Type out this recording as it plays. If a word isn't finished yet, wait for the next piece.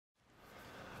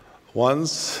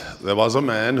Once there was a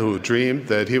man who dreamed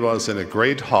that he was in a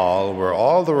great hall where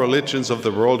all the religions of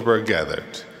the world were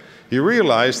gathered. He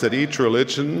realized that each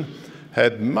religion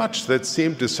had much that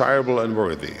seemed desirable and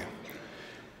worthy.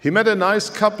 He met a nice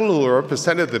couple who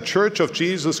represented the Church of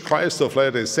Jesus Christ of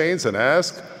Latter-day Saints and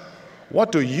asked,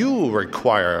 "What do you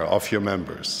require of your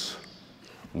members?"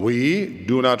 "We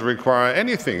do not require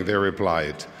anything," they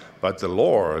replied, "but the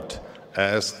Lord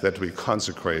asks that we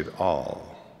consecrate all."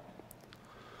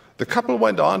 The couple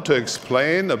went on to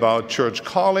explain about church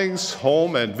callings,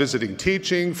 home and visiting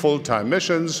teaching, full-time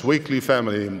missions, weekly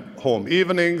family home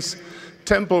evenings,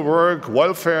 temple work,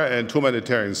 welfare and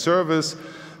humanitarian service,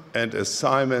 and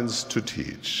assignments to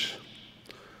teach.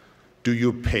 "Do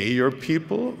you pay your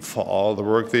people for all the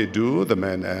work they do?" the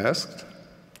man asked.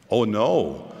 "Oh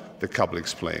no," the couple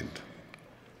explained.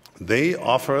 "They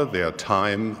offer their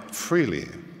time freely."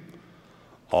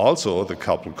 Also, the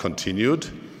couple continued,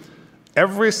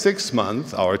 "Every 6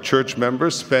 months, our church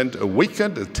members spend a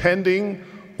weekend attending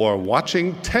or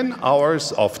watching 10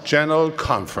 hours of general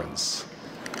conference."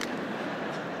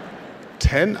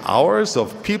 10 hours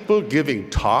of people giving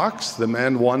talks, the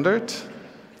man wondered.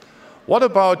 "What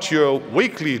about your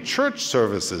weekly church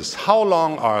services? How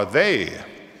long are they?"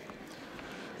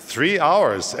 3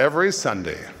 hours every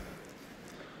Sunday."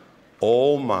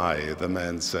 "Oh my," the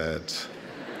man said.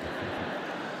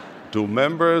 "Do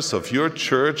members of your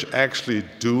church actually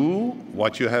do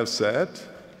what you have said?"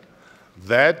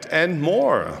 "That and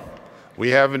more.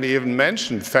 We haven't even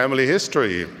mentioned family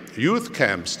history, youth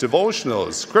camps,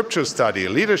 devotionals, scripture study,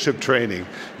 leadership training,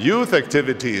 youth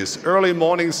activities, early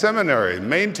morning seminary,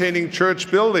 maintaining church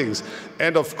buildings,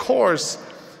 and of course,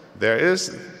 there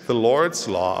is the Lord's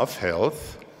law of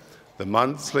health, the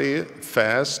monthly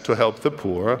fast to help the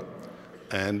poor,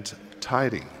 and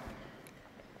tithing."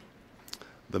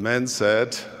 The man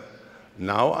said,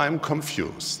 "Now I'm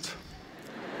confused.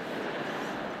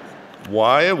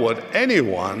 Why would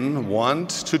anyone want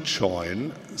to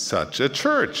join such a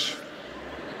church?"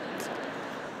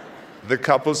 The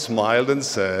couple smiled and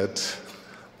said,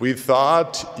 "We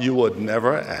thought you would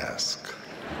never ask."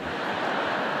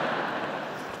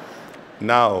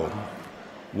 Now,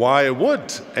 why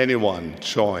would anyone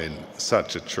join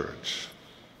such a church?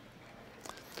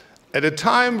 At a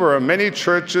time where many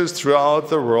churches throughout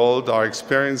the world are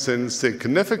experiencing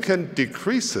significant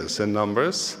decreases in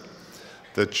numbers,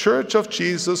 the Church of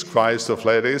Jesus Christ of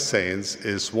Latter-day Saints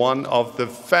is one of the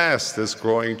fastest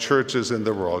growing churches in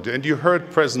the world. And you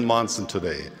heard President Monson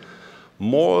today,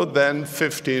 more than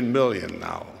 15 million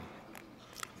now.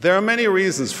 There are many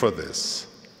reasons for this,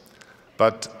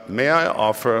 but may I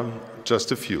offer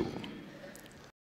just a few.